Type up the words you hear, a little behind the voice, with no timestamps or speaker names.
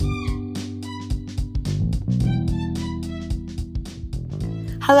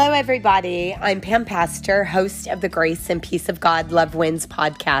Hello, everybody. I'm Pam Pastor, host of the Grace and Peace of God Love Wins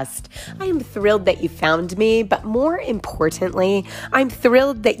podcast. I am thrilled that you found me, but more importantly, I'm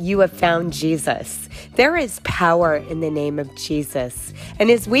thrilled that you have found Jesus. There is power in the name of Jesus.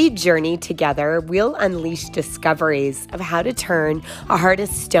 And as we journey together, we'll unleash discoveries of how to turn a heart of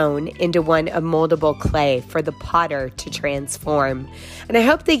stone into one of moldable clay for the potter to transform. And I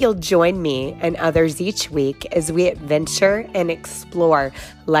hope that you'll join me and others each week as we adventure and explore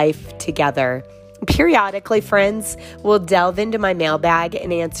life together. Periodically, friends, we'll delve into my mailbag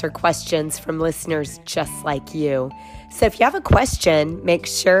and answer questions from listeners just like you. So if you have a question, make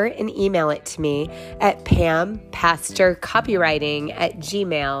sure and email it to me at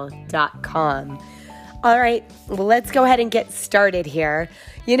pampastorcopywriting@gmail.com. All right, well, let's go ahead and get started here.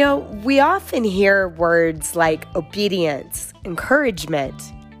 You know, we often hear words like obedience, encouragement,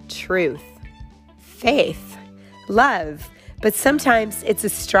 truth, faith, love, but sometimes it's a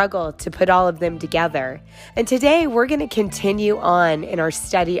struggle to put all of them together. And today we're going to continue on in our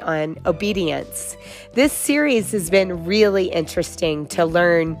study on obedience. This series has been really interesting to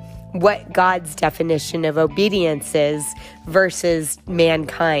learn what God's definition of obedience is versus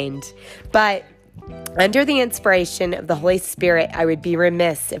mankind. But under the inspiration of the Holy Spirit, I would be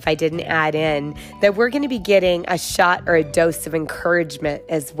remiss if I didn't add in that we're going to be getting a shot or a dose of encouragement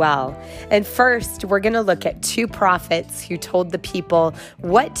as well. And first, we're going to look at two prophets who told the people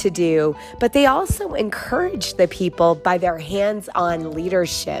what to do, but they also encouraged the people by their hands-on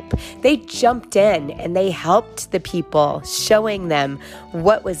leadership. They jumped in and they helped the people, showing them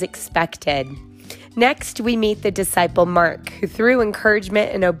what was expected. Next, we meet the disciple Mark, who through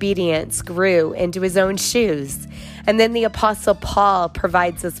encouragement and obedience grew into his own shoes. And then the apostle Paul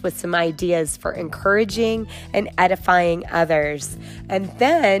provides us with some ideas for encouraging and edifying others. And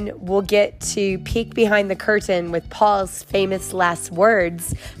then we'll get to peek behind the curtain with Paul's famous last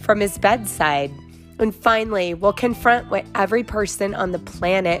words from his bedside. And finally, we'll confront what every person on the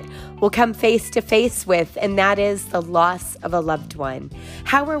planet will come face to face with, and that is the loss of a loved one.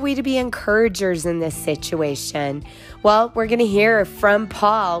 How are we to be encouragers in this situation? Well, we're going to hear from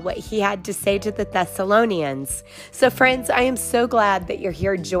Paul what he had to say to the Thessalonians. So friends, I am so glad that you're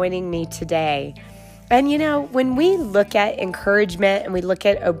here joining me today. And you know, when we look at encouragement and we look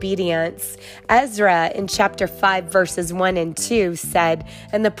at obedience, Ezra in chapter 5, verses 1 and 2 said,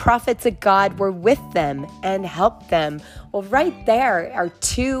 "And the prophets of God were with them and helped them." Well, right there are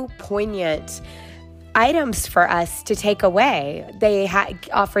two poignant items for us to take away. They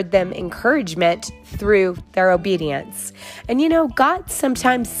offered them encouragement through their obedience. And you know, God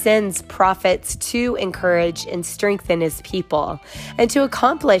sometimes sends prophets to encourage and strengthen his people. And to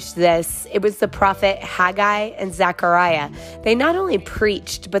accomplish this, it was the prophet Haggai and Zechariah. They not only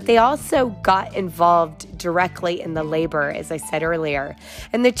preached, but they also got involved directly in the labor, as I said earlier.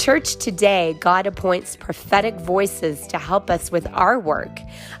 In the church today, God appoints prophetic voices to help us with our work.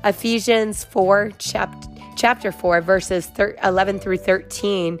 Ephesians 4, Chapter 4, verses 11 through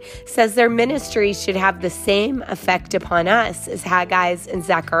 13 says their ministry should have the same effect upon us as Haggai's and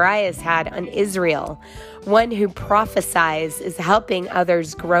Zechariah's had on Israel. One who prophesies is helping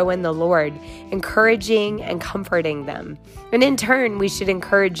others grow in the Lord, encouraging and comforting them. And in turn, we should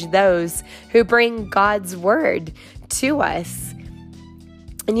encourage those who bring God's word to us.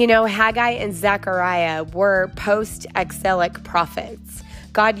 And you know, Haggai and Zechariah were post-exilic prophets.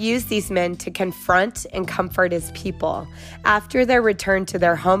 God used these men to confront and comfort his people after their return to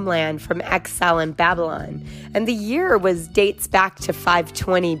their homeland from exile in Babylon. And the year dates back to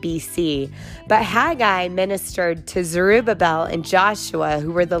 520 BC. But Haggai ministered to Zerubbabel and Joshua,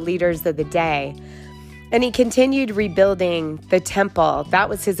 who were the leaders of the day. And he continued rebuilding the temple. That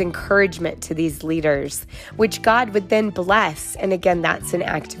was his encouragement to these leaders, which God would then bless. And again, that's an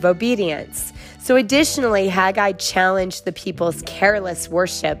act of obedience. So additionally, Haggai challenged the people's careless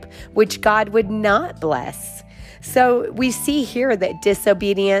worship, which God would not bless. So we see here that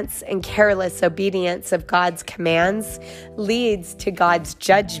disobedience and careless obedience of God's commands leads to God's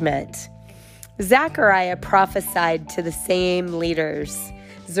judgment. Zechariah prophesied to the same leaders,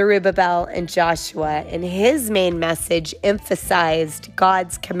 Zerubbabel and Joshua, and his main message emphasized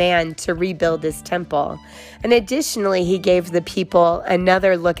God's command to rebuild his temple. And additionally, he gave the people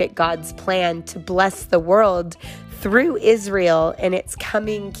another look at God's plan to bless the world through Israel and its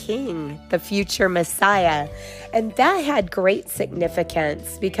coming king, the future Messiah. And that had great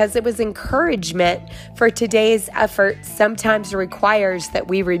significance because it was encouragement for today's effort sometimes requires that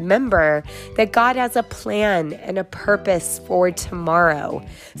we remember that God has a plan and a purpose for tomorrow.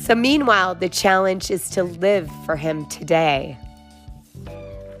 So meanwhile, the challenge is to live for him today.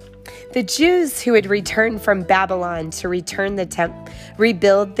 The Jews who had returned from Babylon to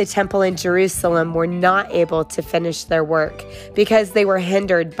rebuild the temple in Jerusalem were not able to finish their work because they were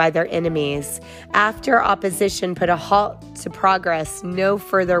hindered by their enemies. After opposition put a halt to progress, no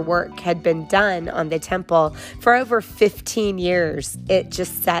further work had been done on the temple for over 15 years. It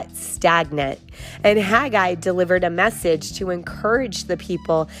just sat stagnant. And Haggai delivered a message to encourage the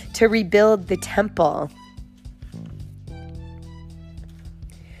people to rebuild the temple.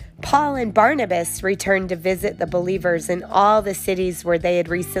 Paul and Barnabas returned to visit the believers in all the cities where they had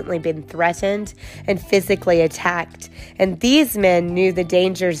recently been threatened and physically attacked. And these men knew the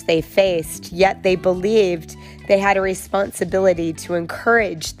dangers they faced, yet they believed they had a responsibility to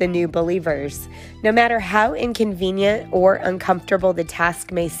encourage the new believers. No matter how inconvenient or uncomfortable the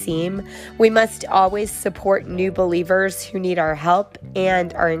task may seem, we must always support new believers who need our help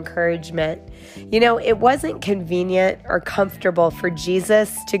and our encouragement. It wasn't convenient or comfortable for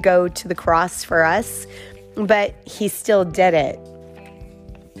Jesus to go to the cross for us, but he still did it.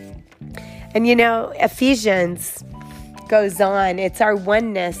 And Ephesians goes on, it's our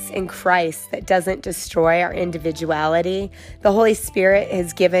oneness in Christ that doesn't destroy our individuality. The Holy Spirit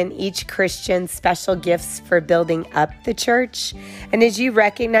has given each Christian special gifts for building up the church. And as you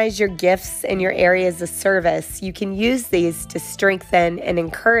recognize your gifts and your areas of service, you can use these to strengthen and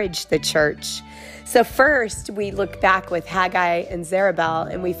encourage the church. So first, we look back with Haggai and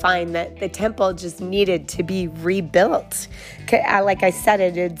Zerubbabel, and we find that the temple just needed to be rebuilt. Like I said,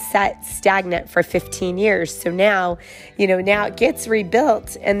 it had sat stagnant for 15 years. So now it gets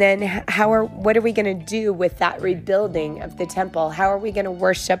rebuilt. And then what are we going to do with that rebuilding of the temple? How are we going to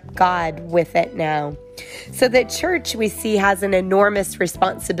worship God with it now? So the church, we see, has an enormous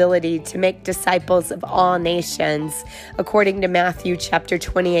responsibility to make disciples of all nations, according to Matthew chapter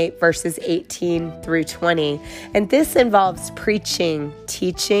 28, verses 18 through 20. And this involves preaching,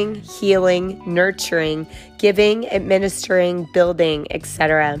 teaching, healing, nurturing, giving, administering, building,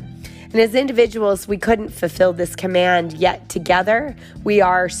 etc. And as individuals, we couldn't fulfill this command, yet together we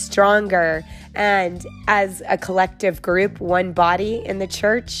are stronger. And as a collective group, one body in the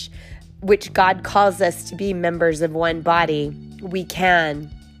church, which God calls us to be members of one body, we can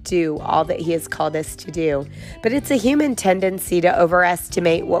do all that he has called us to do. But it's a human tendency to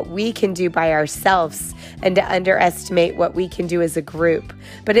overestimate what we can do by ourselves and to underestimate what we can do as a group.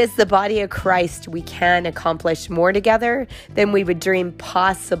 But as the body of Christ, we can accomplish more together than we would dream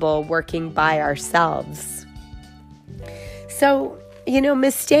possible working by ourselves. So,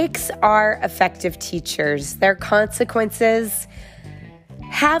 mistakes are effective teachers. Their consequences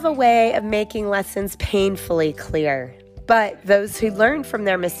have a way of making lessons painfully clear. But those who learn from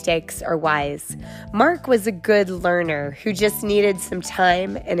their mistakes are wise. Mark was a good learner who just needed some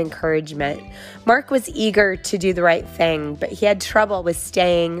time and encouragement. Mark was eager to do the right thing, but he had trouble with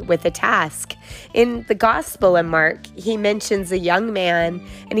staying with the task. In the Gospel of Mark, he mentions a young man,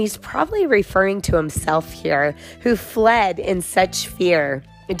 and he's probably referring to himself here, who fled in such fear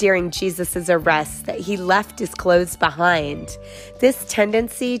during Jesus' arrest that he left his clothes behind. This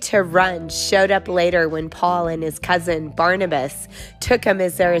tendency to run showed up later when Paul and his cousin Barnabas took him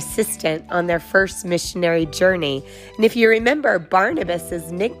as their assistant on their first missionary journey. And if you remember,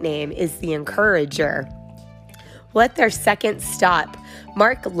 Barnabas' nickname is the Encourager. Well, at their second stop,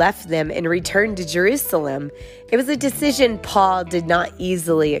 Mark left them and returned to Jerusalem. It was a decision Paul did not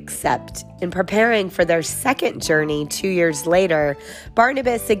easily accept. In preparing for their second journey 2 years later,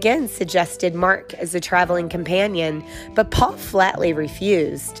 Barnabas again suggested Mark as a traveling companion, but Paul flatly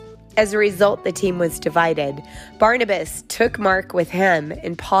refused. As a result, the team was divided. Barnabas took Mark with him,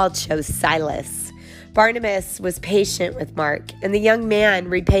 and Paul chose Silas. Barnabas was patient with Mark, and the young man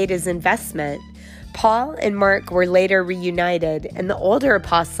repaid his investment. Paul and Mark were later reunited, and the older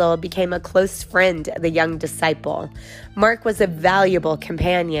apostle became a close friend of the young disciple. Mark was a valuable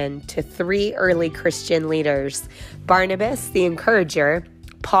companion to 3 early Christian leaders: Barnabas, the encourager,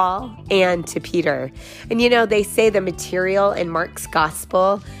 Paul, and to Peter. And they say the material in Mark's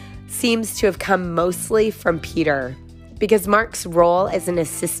gospel seems to have come mostly from Peter, because Mark's role as an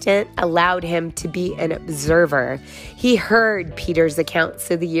assistant allowed him to be an observer. He heard Peter's accounts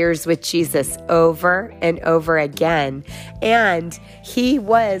of the years with Jesus over and over again, and he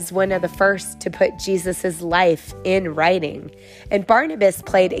was one of the first to put Jesus' life in writing. And Barnabas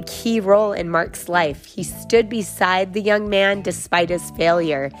played a key role in Mark's life. He stood beside the young man despite his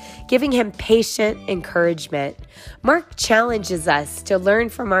failure, giving him patient encouragement. Mark challenges us to learn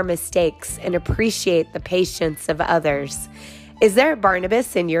from our mistakes and appreciate the patience of others. Is there a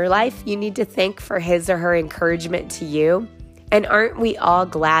Barnabas in your life you need to thank for his or her encouragement to you? And aren't we all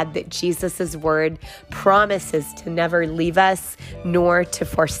glad that Jesus' word promises to never leave us nor to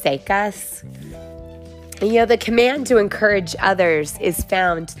forsake us? The command to encourage others is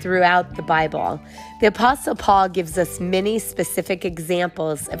found throughout the Bible. The Apostle Paul gives us many specific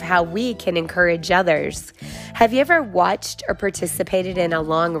examples of how we can encourage others. Have you ever watched or participated in a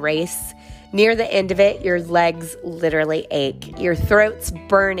long race? Near the end of it, your legs literally ache, your throat's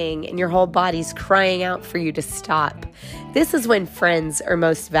burning, and your whole body's crying out for you to stop. This is when friends are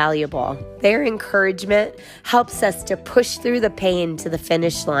most valuable. Their encouragement helps us to push through the pain to the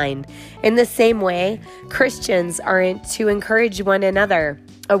finish line. In the same way, Christians are to encourage one another.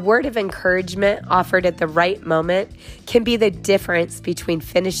 A word of encouragement offered at the right moment can be the difference between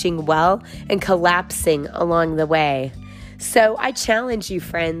finishing well and collapsing along the way. So I challenge you,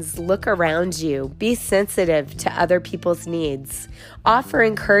 friends, look around you. Be sensitive to other people's needs. Offer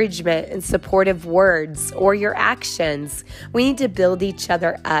encouragement and supportive words or your actions. We need to build each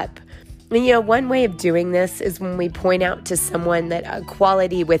other up. And one way of doing this is when we point out to someone that a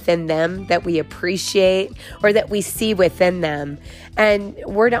quality within them that we appreciate or that we see within them. And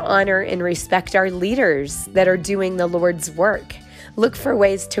we're to honor and respect our leaders that are doing the Lord's work. Look for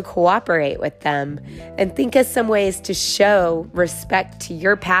ways to cooperate with them and think of some ways to show respect to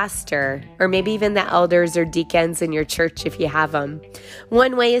your pastor or maybe even the elders or deacons in your church if you have them.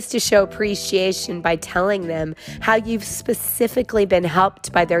 One way is to show appreciation by telling them how you've specifically been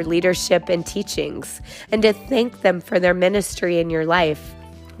helped by their leadership and teachings and to thank them for their ministry in your life.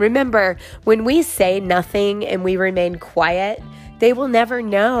 Remember, when we say nothing and we remain quiet, they will never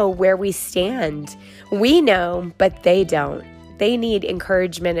know where we stand. We know, but they don't. They need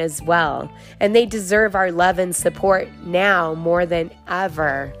encouragement as well, and they deserve our love and support now more than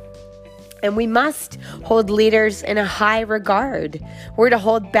ever. And we must hold leaders in a high regard. We're to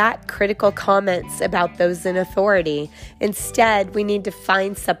hold back critical comments about those in authority. Instead, we need to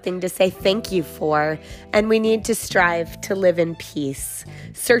find something to say thank you for, and we need to strive to live in peace,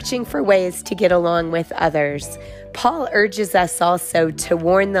 searching for ways to get along with others. Paul urges us also to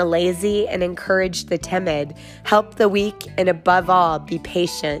warn the lazy and encourage the timid, help the weak, and above all, be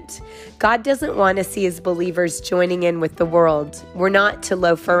patient. God doesn't want to see his believers joining in with the world. We're not to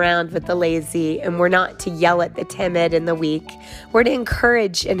loaf around with the lazy, and we're not to yell at the timid and the weak. We're to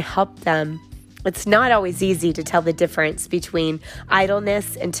encourage and help them. It's not always easy to tell the difference between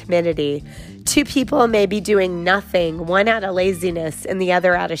idleness and timidity. Two people may be doing nothing, one out of laziness and the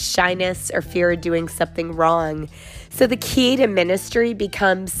other out of shyness or fear of doing something wrong. So the key to ministry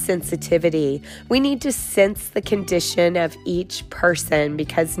becomes sensitivity. We need to sense the condition of each person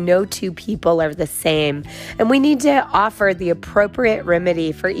because no two people are the same. And we need to offer the appropriate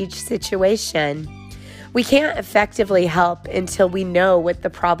remedy for each situation. We can't effectively help until we know what the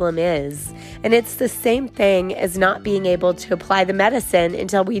problem is. And it's the same thing as not being able to apply the medicine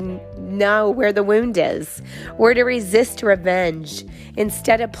until we know where the wound is. We're to resist revenge.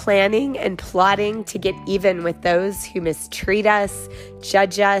 Instead of planning and plotting to get even with those who mistreat us,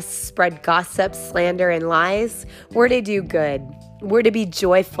 judge us, spread gossip, slander, and lies, we're to do good. We're to be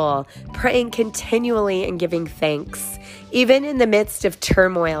joyful, praying continually and giving thanks. Even in the midst of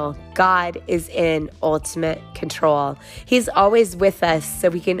turmoil, God is in ultimate control. He's always with us, so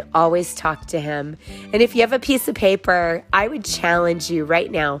we can always talk to him. And if you have a piece of paper, I would challenge you right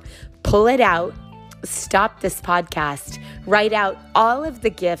now, pull it out, stop this podcast, write out all of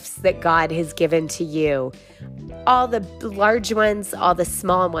the gifts that God has given to you, all the large ones, all the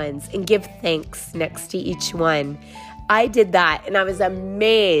small ones, and give thanks next to each one. I did that, and I was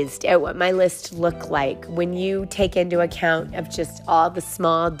amazed at what my list looked like when you take into account of just all the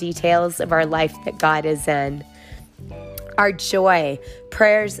small details of our life that God is in. Our joy,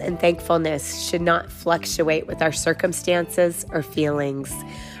 prayers, and thankfulness should not fluctuate with our circumstances or feelings.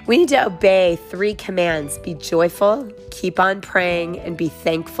 We need to obey 3 commands: be joyful, keep on praying, and be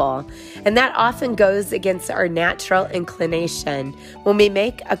thankful. And that often goes against our natural inclination. When we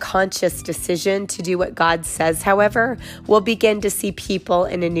make a conscious decision to do what God says, however, we'll begin to see people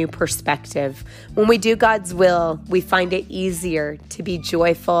in a new perspective. When we do God's will, we find it easier to be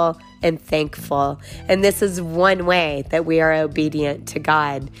joyful and thankful. And this is one way that we are obedient to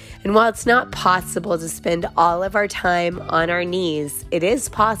God. And while it's not possible to spend all of our time on our knees, it is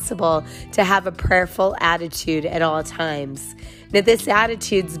possible to have a prayerful attitude at all times. Now, this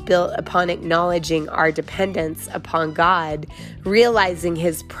attitude's built upon acknowledging our dependence upon God, realizing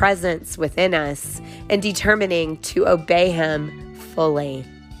his presence within us, and determining to obey him fully.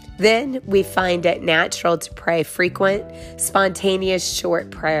 Then we find it natural to pray frequent, spontaneous, short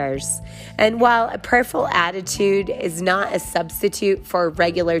prayers. And while a prayerful attitude is not a substitute for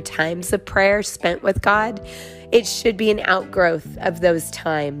regular times of prayer spent with God, it should be an outgrowth of those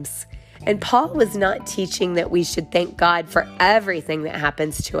times. And Paul was not teaching that we should thank God for everything that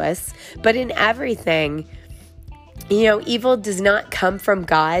happens to us, but in everything. Evil does not come from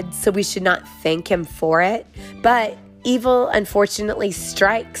God, so we should not thank him for it. But evil, unfortunately,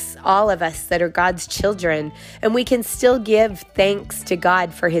 strikes all of us that are God's children, and we can still give thanks to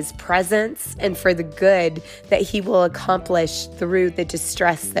God for his presence and for the good that he will accomplish through the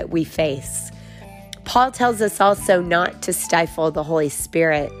distress that we face. Paul tells us also not to stifle the Holy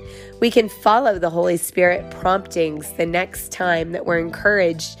Spirit. We can follow the Holy Spirit promptings the next time that we're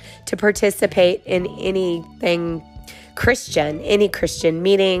encouraged to participate in anything Christian, any Christian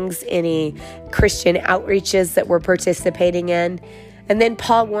meetings, any Christian outreaches that we're participating in. And then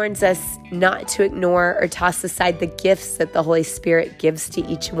Paul warns us not to ignore or toss aside the gifts that the Holy Spirit gives to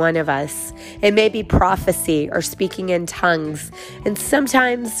each one of us. It may be prophecy or speaking in tongues. And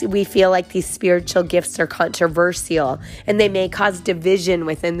sometimes we feel like these spiritual gifts are controversial and they may cause division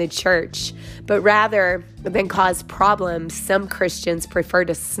within the church. But rather than cause problems, some Christians prefer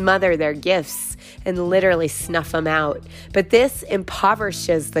to smother their gifts and literally snuff them out. But this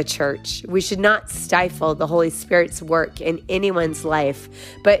impoverishes the church. We should not stifle the Holy Spirit's work in anyone's life,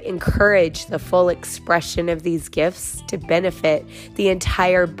 but encourage the full expression of these gifts to benefit the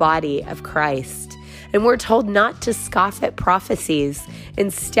entire body of Christ. And we're told not to scoff at prophecies.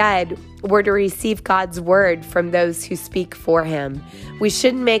 Instead, we're to receive God's word from those who speak for him. We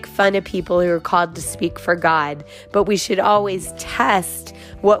shouldn't make fun of people who are called to speak for God, but we should always test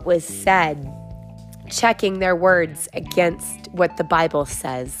what was said, checking their words against what the Bible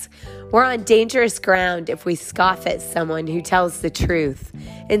says. We're on dangerous ground if we scoff at someone who tells the truth.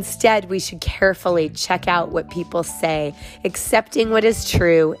 Instead, we should carefully check out what people say, accepting what is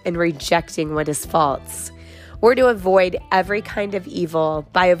true and rejecting what is false. We're to avoid every kind of evil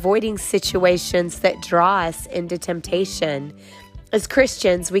by avoiding situations that draw us into temptation. As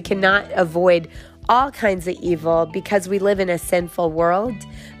Christians, we cannot avoid all kinds of evil because we live in a sinful world,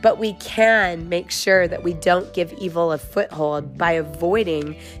 but we can make sure that we don't give evil a foothold by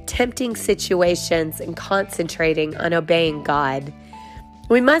avoiding tempting situations and concentrating on obeying God.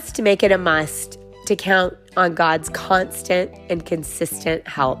 We must make it a must to count on God's constant and consistent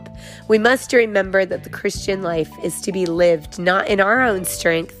help. We must remember that the Christian life is to be lived not in our own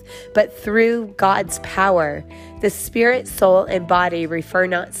strength, but through God's power. The spirit, soul, and body refer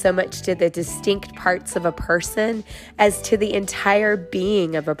not so much to the distinct parts of a person as to the entire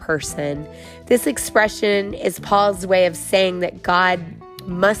being of a person. This expression is Paul's way of saying that God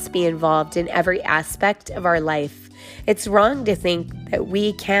must be involved in every aspect of our life. It's wrong to think that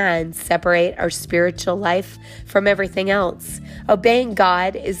we can separate our spiritual life from everything else. Obeying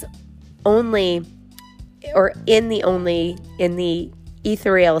God is only, or in the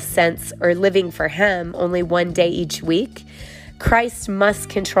ethereal sense, or living for him only one day each week. Christ must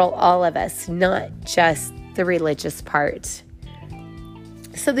control all of us, not just the religious part.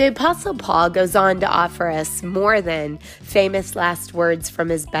 So the Apostle Paul goes on to offer us more than famous last words from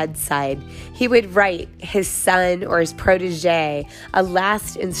his bedside. He would write his son or his protege a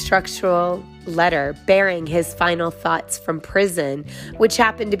last instructional letter bearing his final thoughts from prison, which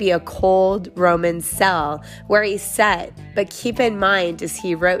happened to be a cold Roman cell where he sat. But keep in mind, as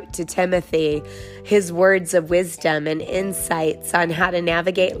he wrote to Timothy, his words of wisdom and insights on how to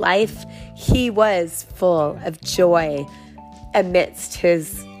navigate life, he was full of joy amidst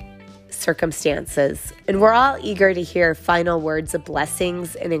his circumstances. And we're all eager to hear final words of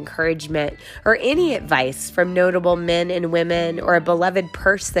blessings and encouragement, or any advice from notable men and women or a beloved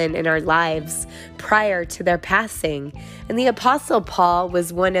person in our lives prior to their passing. And the Apostle Paul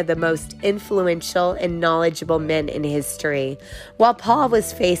was one of the most influential and knowledgeable men in history. While Paul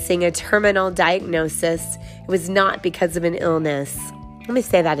was facing a terminal diagnosis, it was not because of an illness. Let me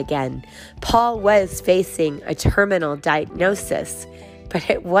say that again. Paul was facing a terminal diagnosis, but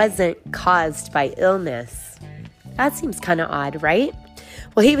it wasn't caused by illness. That seems kind of odd, right?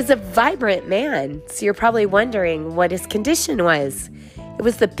 Well, he was a vibrant man, so you're probably wondering what his condition was. It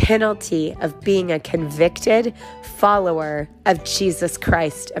was the penalty of being a convicted follower of Jesus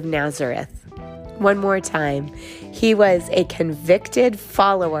Christ of Nazareth. One more time. He was a convicted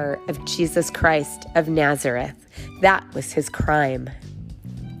follower of Jesus Christ of Nazareth. That was his crime.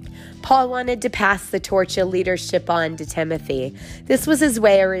 Paul wanted to pass the torch of leadership on to Timothy. This was his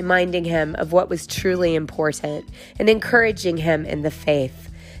way of reminding him of what was truly important and encouraging him in the faith.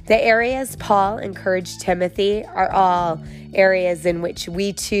 The areas Paul encouraged Timothy are all areas in which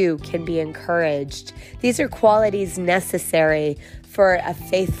we too can be encouraged. These are qualities necessary for a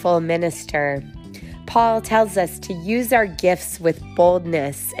faithful minister. Paul tells us to use our gifts with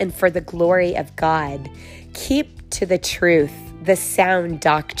boldness and for the glory of God. Keep to the truth, the sound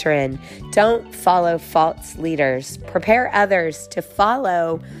doctrine. Don't follow false leaders. Prepare others to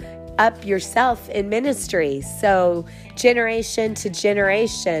follow up yourself in ministry, so generation to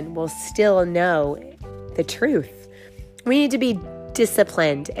generation will still know the truth. We need to be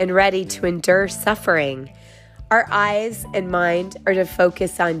disciplined and ready to endure suffering. Our eyes and mind are to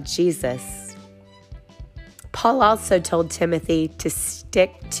focus on Jesus. Paul also told Timothy to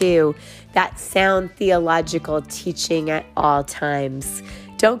stick to that sound theological teaching at all times.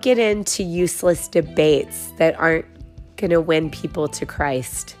 Don't get into useless debates that aren't going to win people to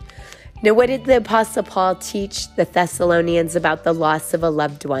Christ. Now, what did the Apostle Paul teach the Thessalonians about the loss of a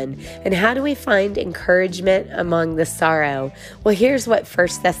loved one? And how do we find encouragement among the sorrow? Well, here's what 1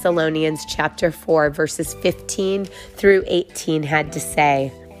 Thessalonians chapter 4, verses 15 through 18 had to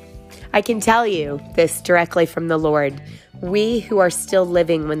say. I can tell you this directly from the Lord. We who are still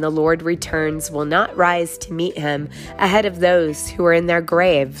living when the Lord returns will not rise to meet him ahead of those who are in their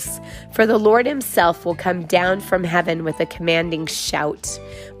graves. For the Lord himself will come down from heaven with a commanding shout,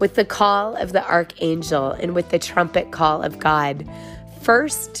 with the call of the archangel, and with the trumpet call of God.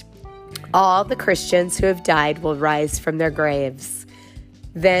 First, all the Christians who have died will rise from their graves.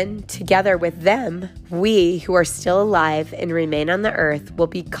 Then, together with them, we who are still alive and remain on the earth will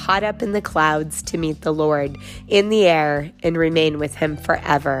be caught up in the clouds to meet the Lord in the air and remain with him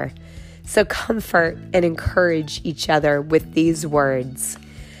forever. So comfort and encourage each other with these words.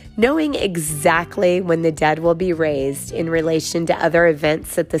 Knowing exactly when the dead will be raised in relation to other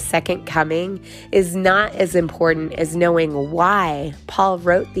events at the second coming is not as important as knowing why Paul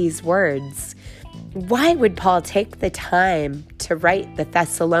wrote these words. Why would Paul take the time to write the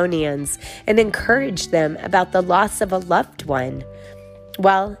Thessalonians and encourage them about the loss of a loved one?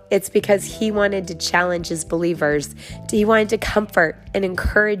 Well, it's because he wanted to challenge his believers. He wanted to comfort and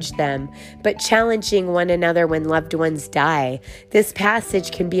encourage them, but challenging one another when loved ones die. This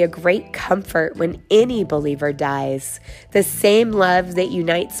passage can be a great comfort when any believer dies. The same love that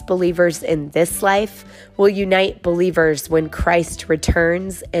unites believers in this life will unite believers when Christ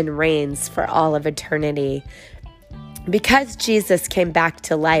returns and reigns for all of eternity. Because Jesus came back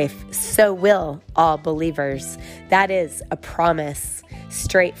to life, so will all believers. That is a promise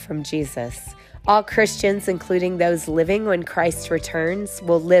straight from Jesus. All Christians, including those living when Christ returns,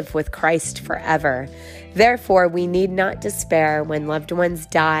 will live with Christ forever. Therefore, we need not despair when loved ones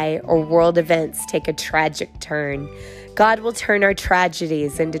die or world events take a tragic turn. God will turn our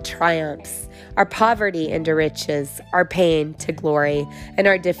tragedies into triumphs, our poverty into riches, our pain to glory, and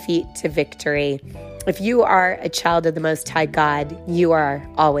our defeat to victory. If you are a child of the Most High God, you are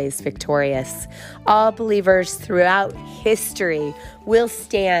always victorious. All believers throughout history will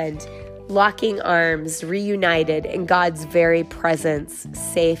stand locking arms, reunited in God's very presence,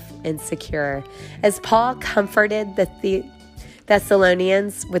 safe and secure. As Paul comforted the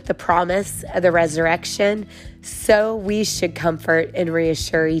Thessalonians with the promise of the resurrection, so we should comfort and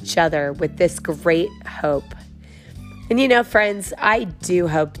reassure each other with this great hope. And you know, friends, I do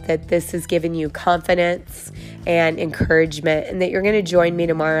hope that this has given you confidence and encouragement, and that you're going to join me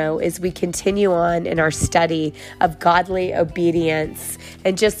tomorrow as we continue on in our study of godly obedience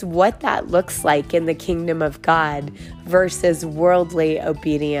and just what that looks like in the kingdom of God versus worldly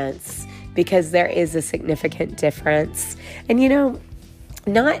obedience, because there is a significant difference. And you know,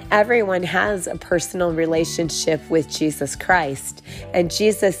 not everyone has a personal relationship with Jesus Christ, and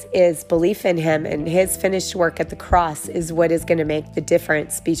Jesus is belief in him, and his finished work at the cross is what is going to make the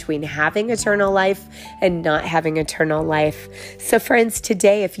difference between having eternal life and not having eternal life. So friends,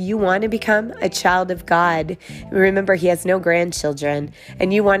 today, if you want to become a child of God, remember he has no grandchildren,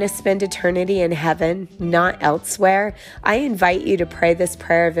 and you want to spend eternity in heaven, not elsewhere, I invite you to pray this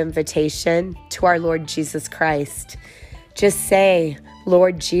prayer of invitation to our Lord Jesus Christ. Just say,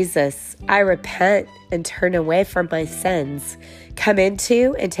 Lord Jesus, I repent and turn away from my sins. Come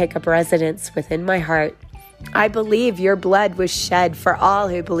into and take up residence within my heart. I believe your blood was shed for all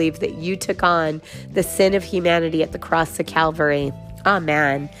who believe that you took on the sin of humanity at the cross of Calvary.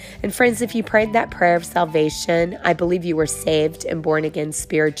 Amen. And friends, if you prayed that prayer of salvation, I believe you were saved and born again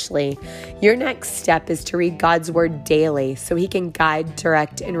spiritually. Your next step is to read God's word daily so he can guide,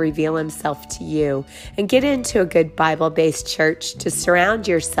 direct, and reveal himself to you. And get into a good Bible-based church to surround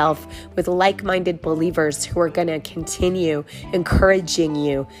yourself with like-minded believers who are going to continue encouraging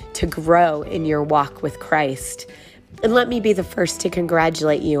you to grow in your walk with Christ. And let me be the first to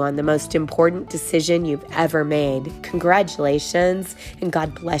congratulate you on the most important decision you've ever made. Congratulations, and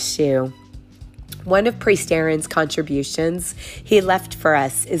God bless you. One of Priest Aaron's contributions he left for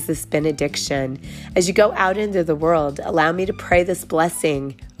us is this benediction. As you go out into the world, allow me to pray this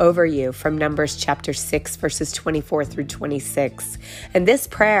blessing over you from Numbers chapter 6, verses 24 through 26. And this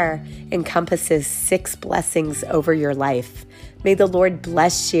prayer encompasses 6 blessings over your life. May the Lord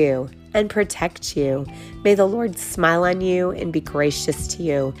bless you and protect you. May the Lord smile on you and be gracious to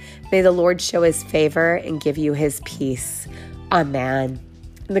you. May the Lord show his favor and give you his peace. Amen.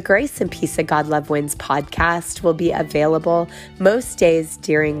 The Grace and Peace of God Love Wins podcast will be available most days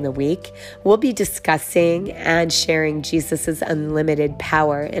during the week. We'll be discussing and sharing Jesus' unlimited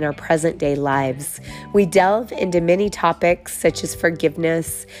power in our present day lives. We delve into many topics such as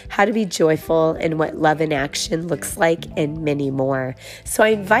forgiveness, how to be joyful, and what love in action looks like, and many more. So I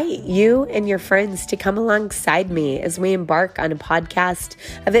invite you and your friends to come alongside me as we embark on a podcast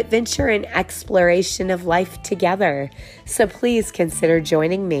of adventure and exploration of life together. So please consider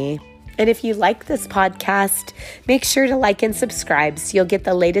joining me. And if you like this podcast, make sure to like and subscribe so you'll get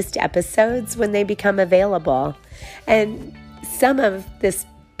the latest episodes when they become available. And some of this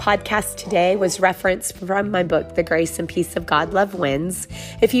podcast today was referenced from my book, The Grace and Peace of God Love Wins.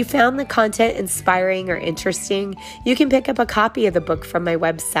 If you found the content inspiring or interesting, you can pick up a copy of the book from my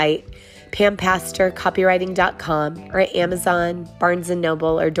website, PamPastorCopywriting.com, or at Amazon, Barnes &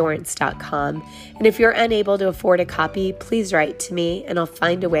 Noble, or Dorrance.com. And if you're unable to afford a copy, please write to me and I'll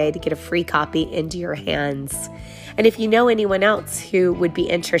find a way to get a free copy into your hands. And if you know anyone else who would be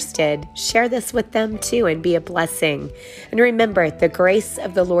interested, share this with them too and be a blessing. And remember, the grace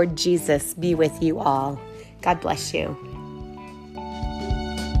of the Lord Jesus be with you all. God bless you.